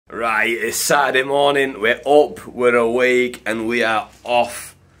Right, it's Saturday morning, we're up, we're awake, and we are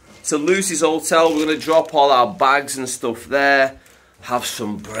off to Lucy's hotel. We're going to drop all our bags and stuff there, have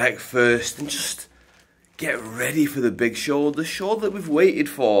some breakfast, and just get ready for the big show. The show that we've waited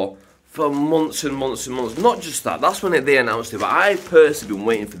for months and months and months. Not just that, that's when they announced it, but I've personally been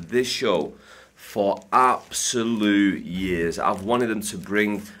waiting for this show for absolute years. I've wanted them to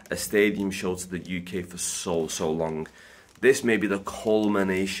bring a stadium show to the UK for so long. This may be the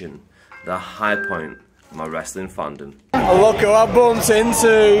culmination, the high point of my wrestling fandom. Look who I bumped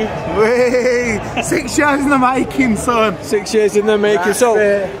into. Whee! 6 years in the making, son. 6 years in the making. That's so,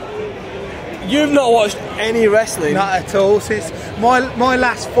 it. You've not watched any wrestling? Not at all. Since my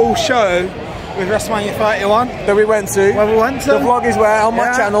last full show was WrestleMania 31. That we went to. Where we went to. The vlog is where? On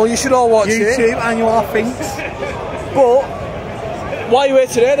my channel. You should all watch YouTube, it. Annual Thinks. But, why are you here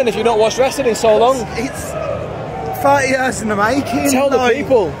today then if you've not watched wrestling in so long? It's 30 years in the making. Tell the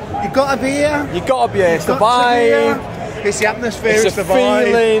people. You've got to be here. You've got to be here. It's the vibe. It's the atmosphere, it's the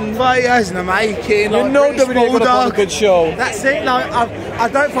feeling. vibe. 30 years in the making. You know WWE going to put on a good show. That's it. Like, I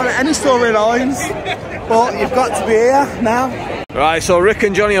don't follow any storylines, but you've got to be here now. Right, so Rick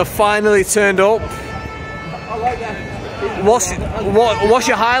and Johnny have finally turned up. I like that. What's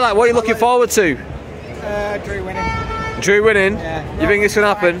your highlight? What are you looking forward to? Drew winning. Drew winning? Yeah. You think it's going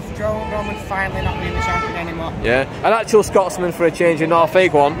to happen? Roman finally not being the champion anymore. Yeah. An actual Scotsman for a change and not a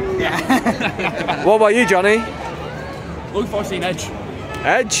fake one. Yeah. What about you, Johnny? Looking forward to seeing Edge.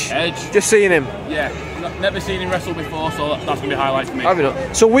 Edge? Edge. Just seeing him? Yeah. Never seen him wrestle before, so that's going to be a highlight for me. Have you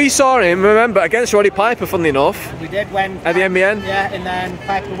not? So we saw him, remember, against Roddy Piper, funnily enough. We did when... At the MBN? Yeah, and then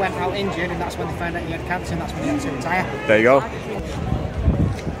Piper went out injured, and that's when they found out he had cancer, and that's when he had to retire. There you go.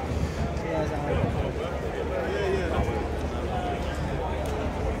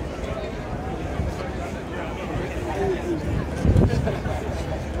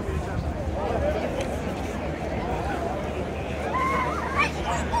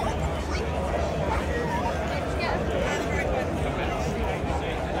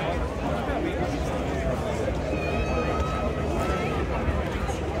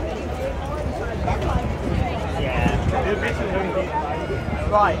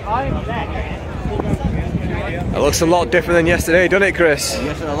 Right, I'm next. It looks a lot different than yesterday, doesn't it, Chris?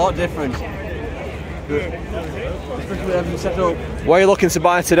 Yes, a lot different. Especially everything set up. What are you looking to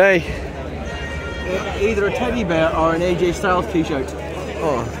buy today? Either a teddy bear or an AJ Styles t-shirt.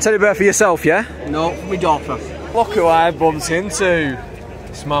 Oh, teddy bear for yourself, yeah? No, for my daughter. Look who I bumped into.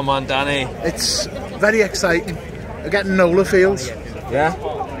 It's my man Danny. It's very exciting. I'm getting Nola feels. Yeah?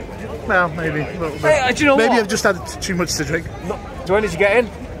 Well, maybe a little bit. Hey, do you know maybe what? I've just had too much to drink. So when did you get in?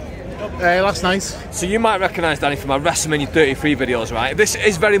 Last night. So you might recognise Danny from my WrestleMania 33 videos, right? This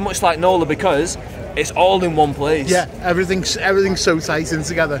is very much like Nola because it's all in one place. Yeah, everything's so tight in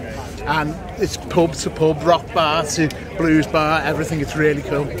together, and it's pub to pub, rock bar to blues bar, everything. It's really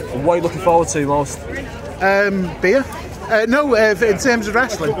cool. And what are you looking forward to most? Beer? No, in terms of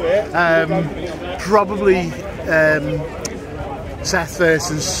wrestling, probably Seth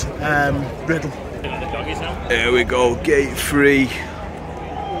versus Riddle. Here we go, gate 3.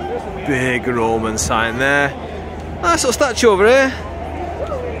 Big Roman sign there. Nice little statue over here.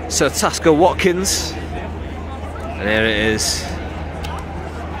 Sir Tasker Watkins. And here it is.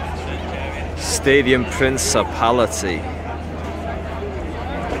 Stadium Principality.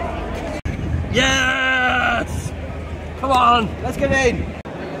 Yes! Come on, let's get in.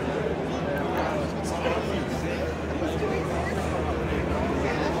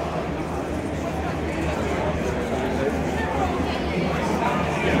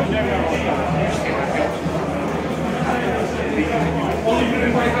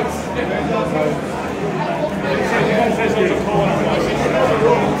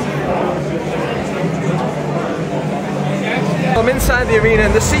 I'm inside the arena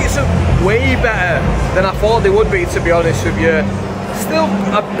and the seats are way better than I thought they would be, to be honest with you. Still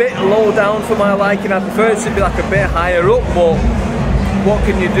a bit low down for my liking. I prefer it to be like a bit higher up, but what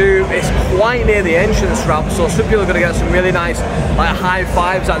can you do? It's quite near the entrance ramp, so some people are going to get some really nice like high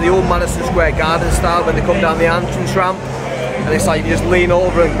fives at the old Madison Square Garden style when they come down the entrance ramp. And it's like you just lean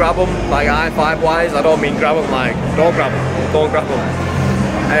over and grab them, like high five wise. I don't mean grab them, like don't grab them, don't grab them.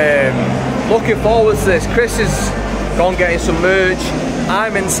 Looking forward to this. Chris is gone getting some merch.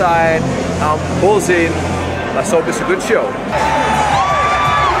 I'm inside, I'm buzzing. Let's hope it's a good show.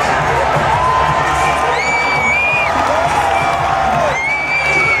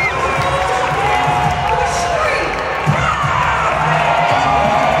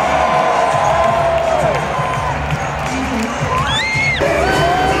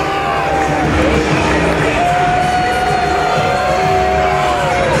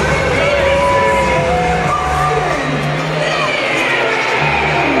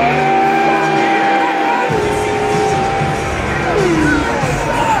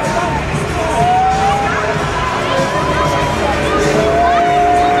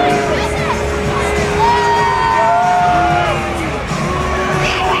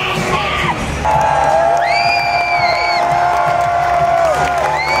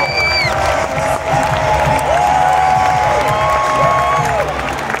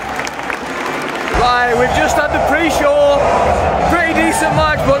 Right, we've just had the pre-show, pretty decent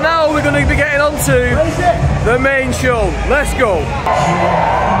match, but now we're going to be getting on to the main show. Let's go.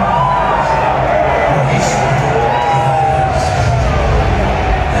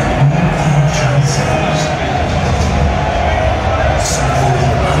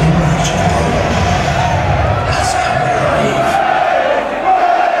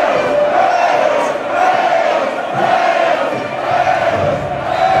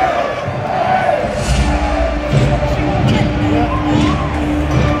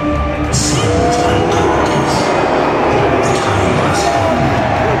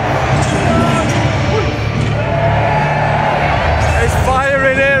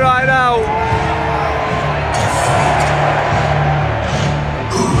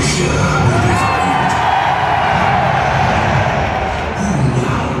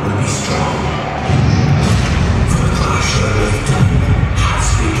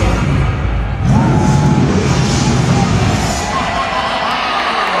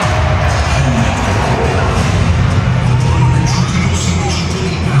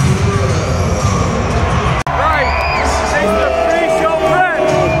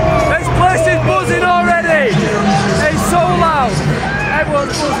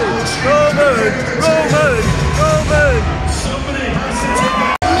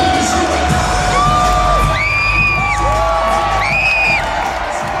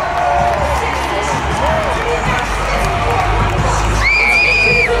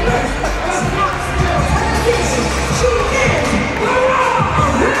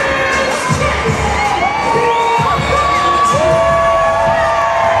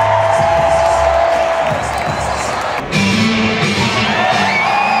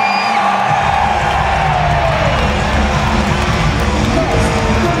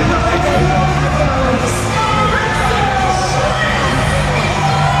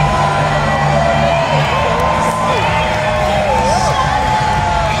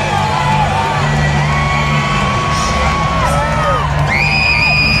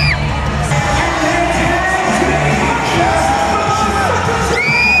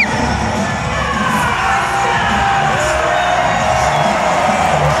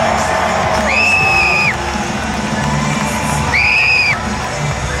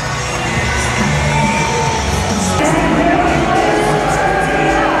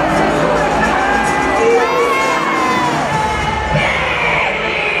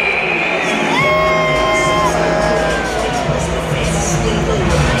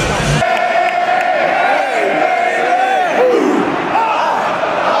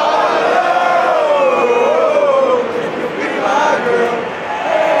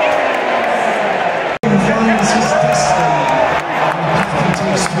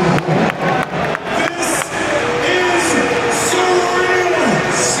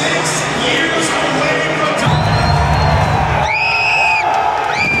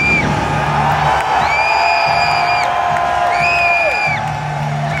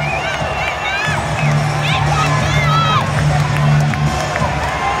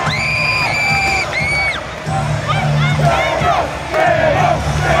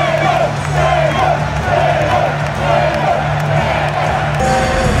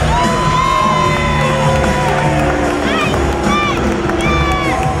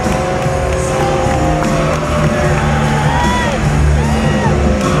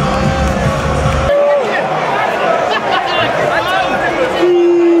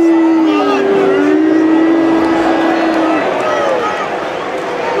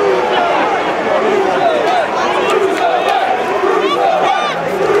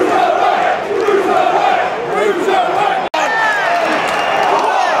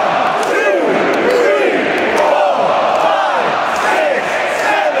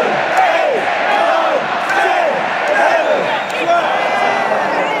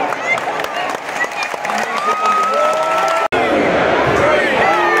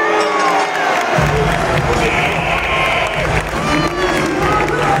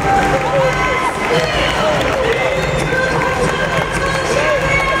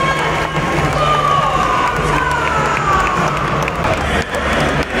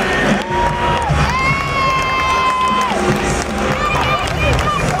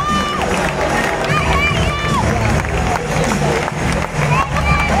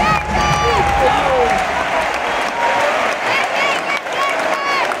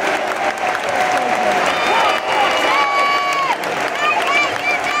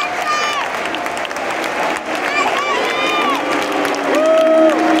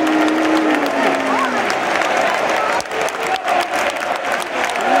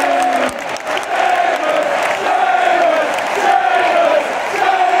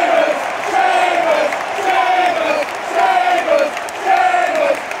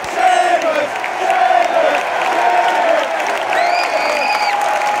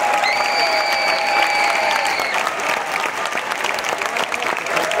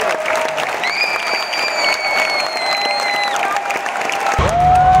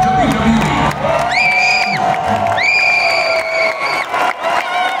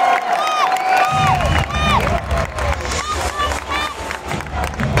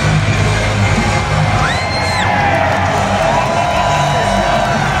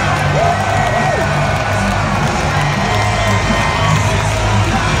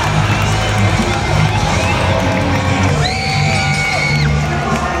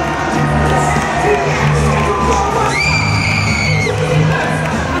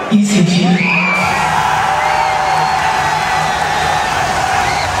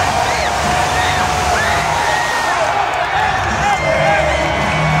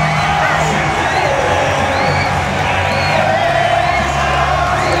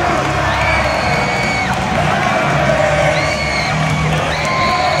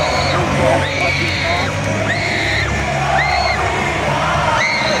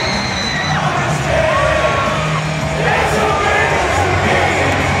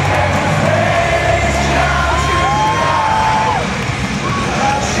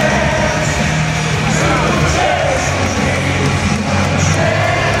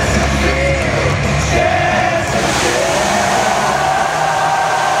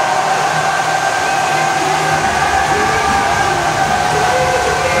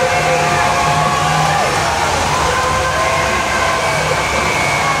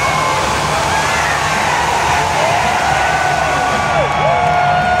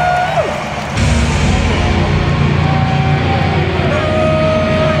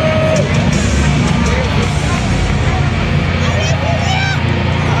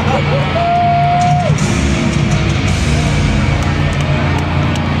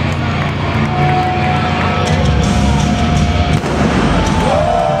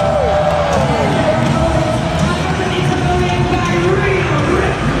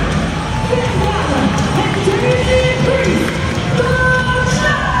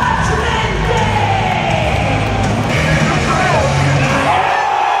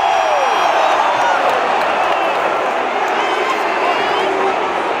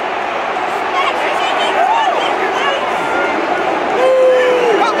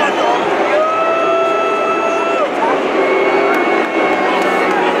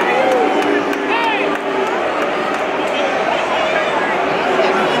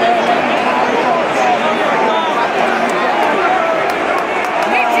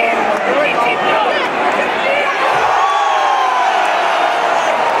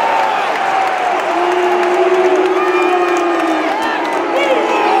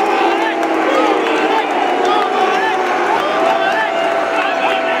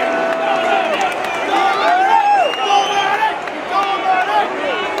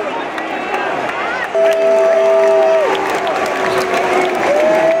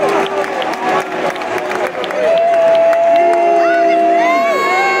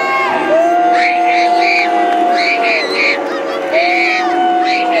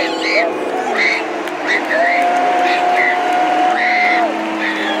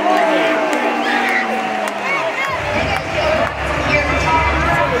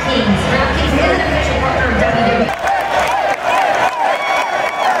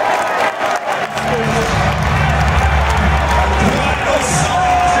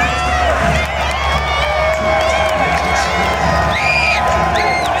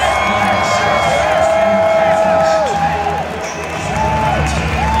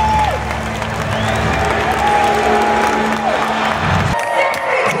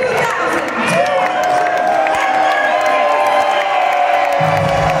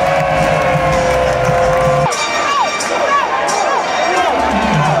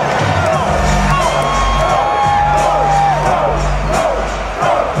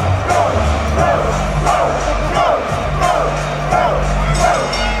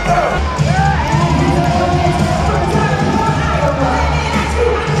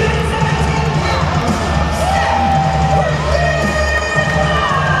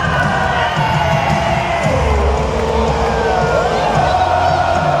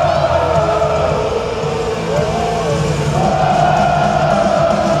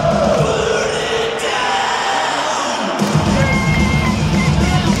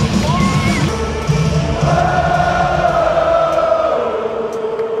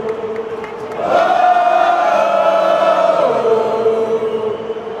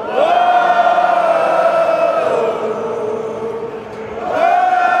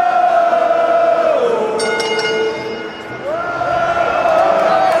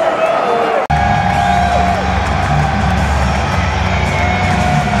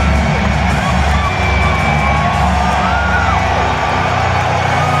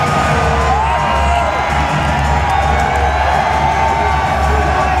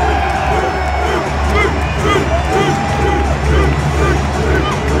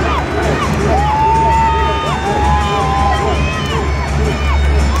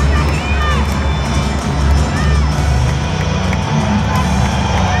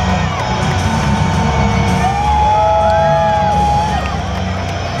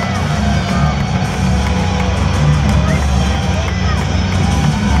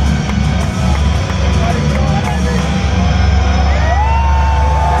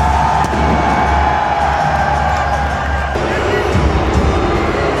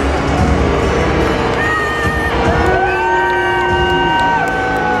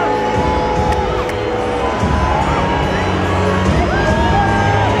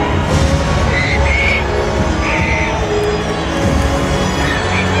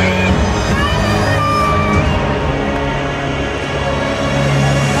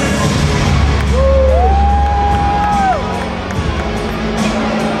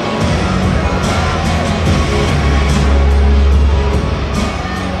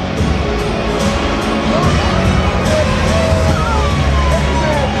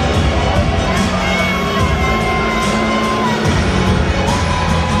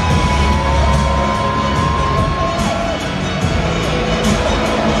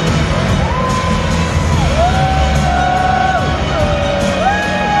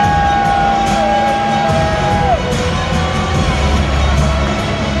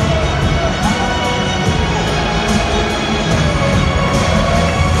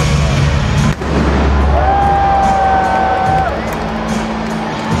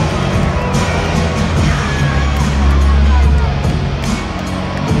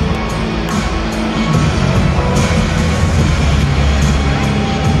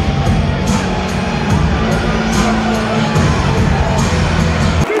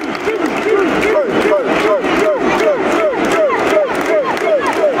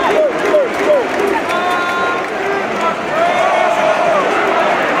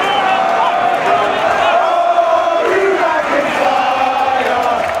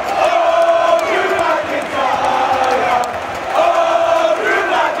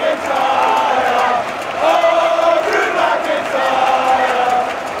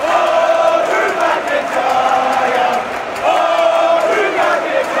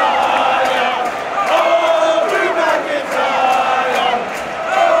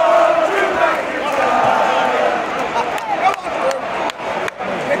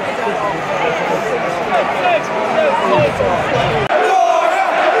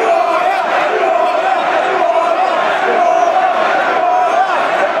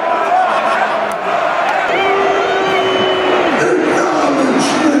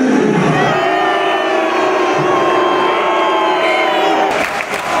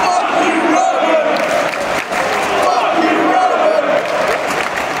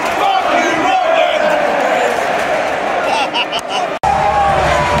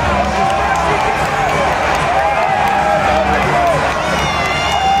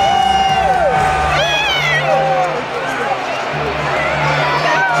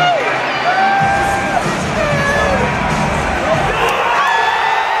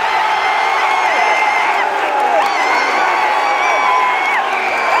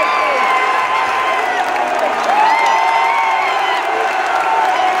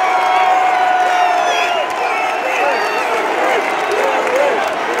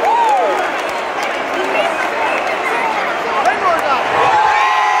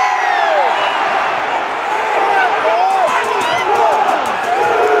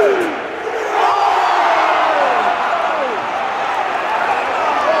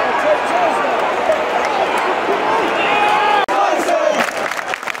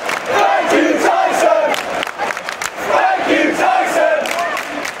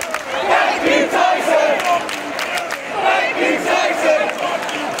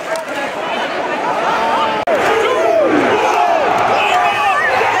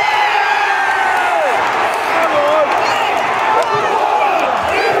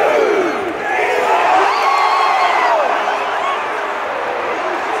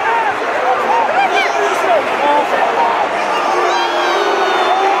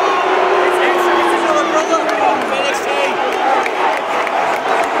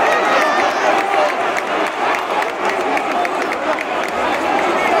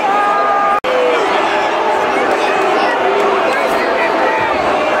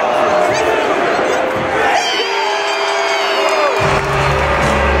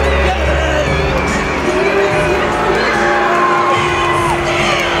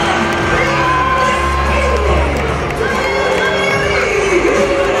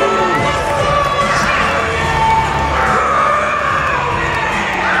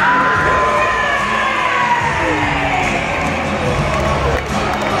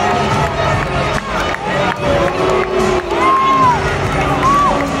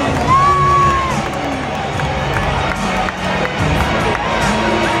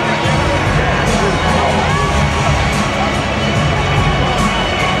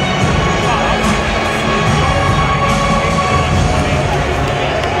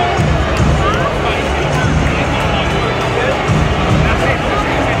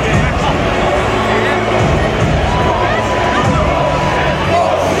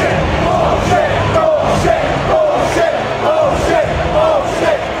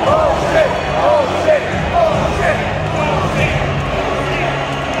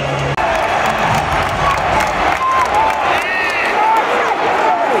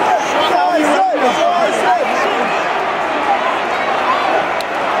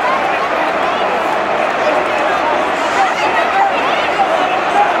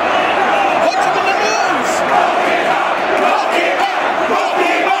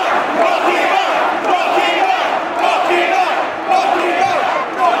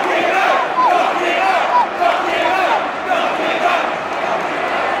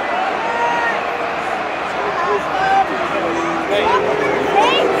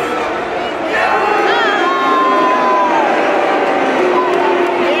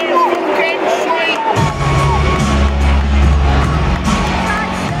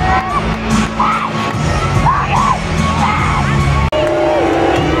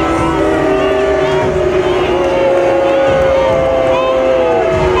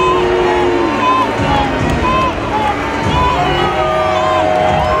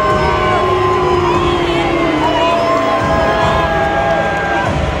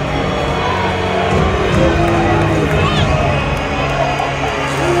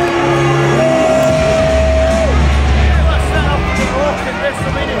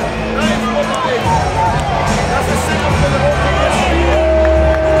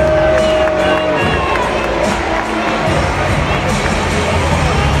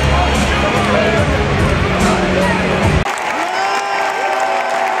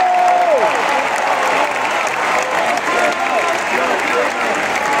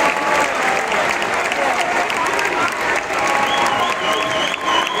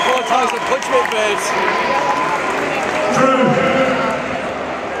 face. Drew,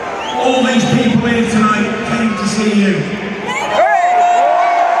 all these people here tonight came to see you.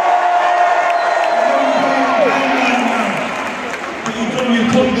 But you've done your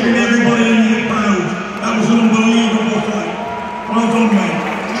country and everybody in here proud. That was an unbelievable fight. Well done, mate.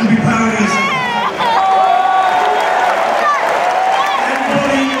 You should be proud of yourself.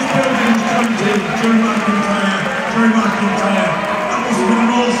 Everybody in this building was chanting Drew McIntyre, Drew McIntyre. That must have been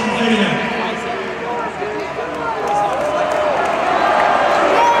an awesome video.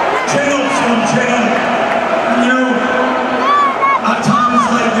 Chin up, son, chin up. And you know, at times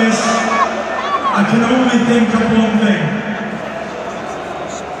like this, I can only think of one thing.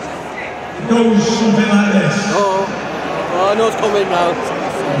 It goes something like this. Oh, I know it's coming now.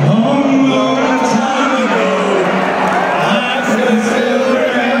 Long, long time ago, I can still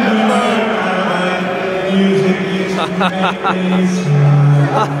remember how music used to make me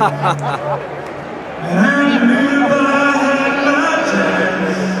smile. And I knew that I had my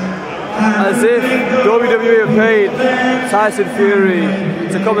chance. As if WWE have paid Tyson Fury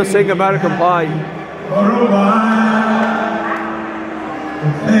to come and sing American Pie. For a while,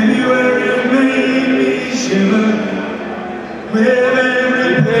 February made me shiver with every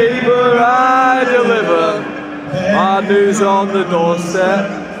Paper I deliver, my news on the doorstep.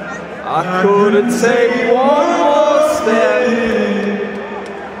 I couldn't take one more step.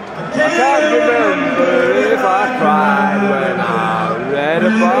 I can't remember if I cried when I read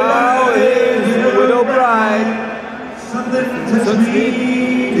about his widow bride. something Touch me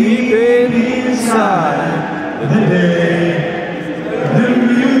deep inside. the day the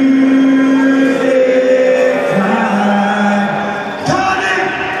music died. Cardiff,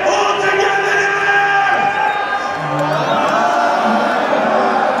 all together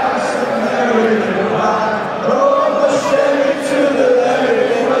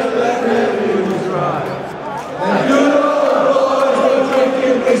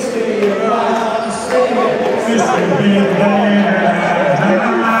This will be the day that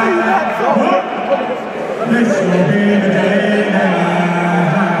I die. This will be the day that I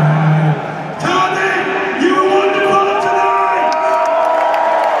die. Cardiff, you were wonderful tonight!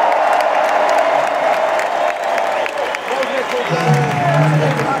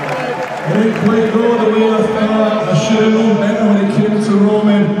 I didn't quite go the way I thought. I should have known better when it came to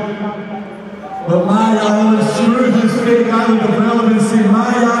Roman. But my island, through this fake island of relevancy,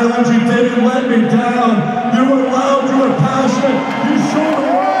 my island, you didn't let me down. You were loud, you were passionate, you showed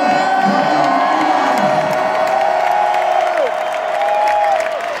the world.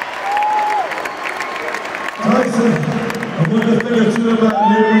 Tyson, I've learned a thing or two about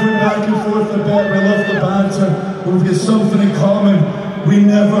you. We've been back and forth a bit. We love the banter. We've got something in common. We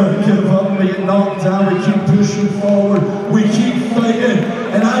never give up. We get knocked down. We keep pushing forward. We keep fighting.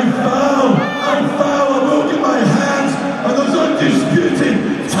 And I vow, I will get my hands on those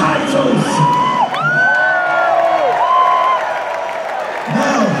undisputed titles.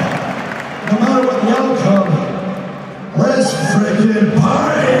 Now, no matter what the outcome, let's freaking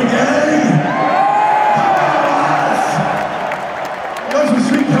party, gang! You got some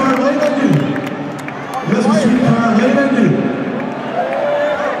sweet Caroline on you. You got some sweet Caroline on you.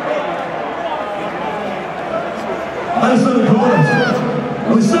 That's the chorus.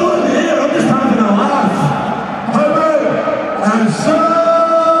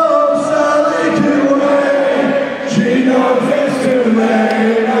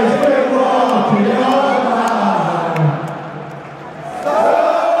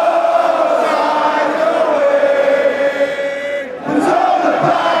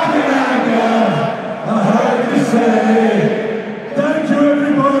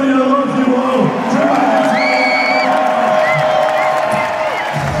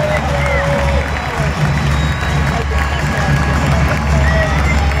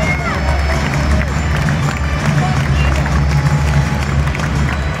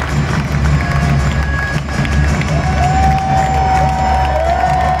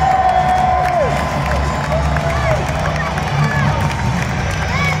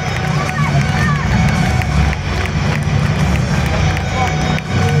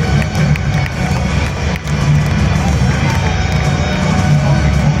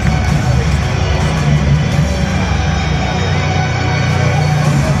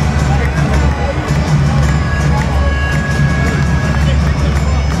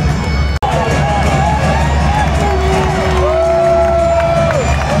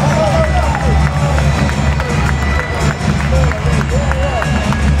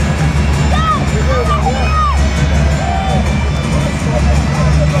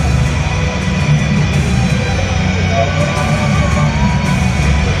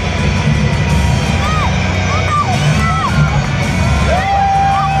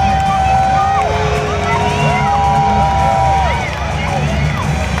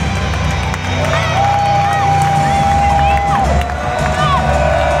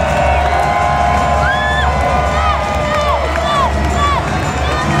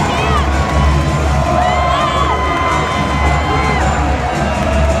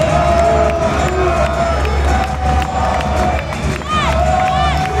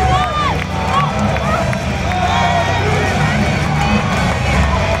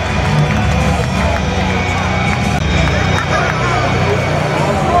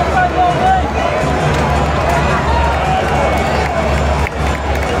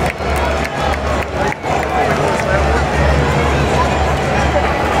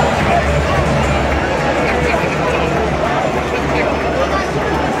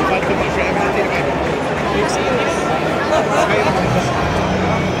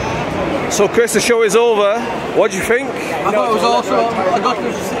 So Chris, the show is over. What do you think? I thought it was awesome. I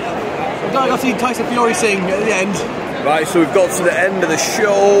got to see Tyson Fury sing at the end. Right, so we've got to the end of the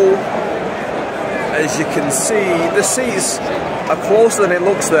show. As you can see, the seats are closer than it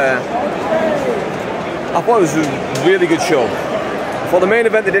looks there. I thought it was a really good show. For the main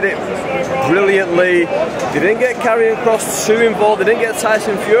event, they did it brilliantly. They didn't get Karrion Kross too involved, they didn't get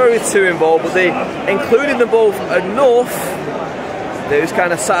Tyson Fury too involved, but they included them both enough that it was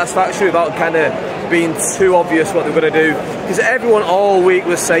kind of satisfactory without kind of being too obvious what they were going to do. Because everyone all week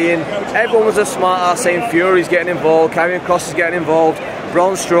was saying, everyone was a smart ass saying Fury's getting involved, Karrion Kross is getting involved,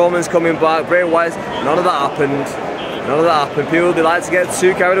 Braun Strowman's coming back, Bray Wyatt. None of that happened. None of that happened. People, they like to get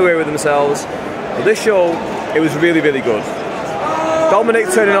too carried away with themselves. But this show, it was really, really good. Dominic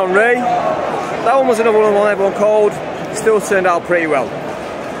turning on Ray. That one was another one everyone called. Still turned out pretty well.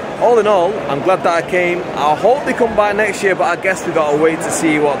 All in all, I'm glad that I came. I hope they come back next year, but I guess we've got to wait to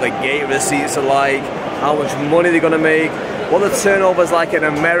see what the gate receipts are like, how much money they're going to make, what the turnover's like in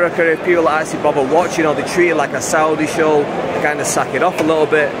America, if people actually bother watching or they treat it like a Saudi show, they kind of sack it off a little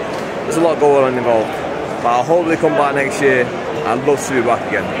bit. There's a lot going on involved. But I hope they come back next year. I'd love to be back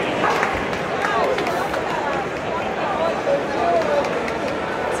again.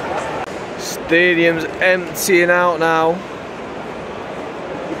 Stadium's emptying out now.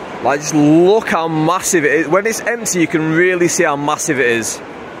 Like, just look how massive it is. When it's empty, you can really see how massive it is.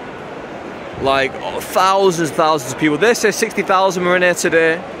 Like, thousands of people. They say 60,000 were in here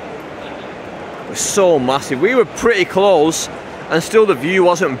today. It's so massive. We were pretty close, and still the view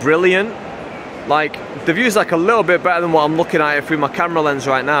wasn't brilliant. Like, the view's like a little bit better than what I'm looking at it through my camera lens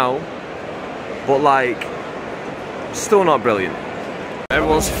right now. But like, still not brilliant.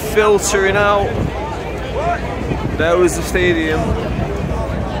 Everyone's filtering out. There was the stadium.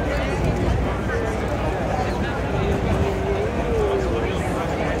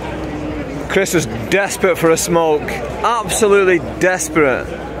 Chris was desperate for a smoke. Absolutely desperate.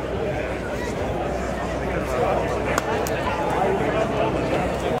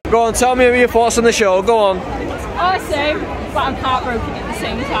 Go on, tell me your thoughts on the show. Go on. Awesome, but I'm heartbroken at the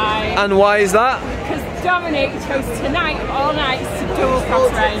same time. And why is that? Because Dominic chose tonight of all nights to double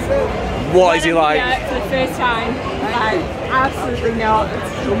cross Ray. What is he like? For the first time, like, absolutely not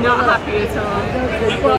happy at all. But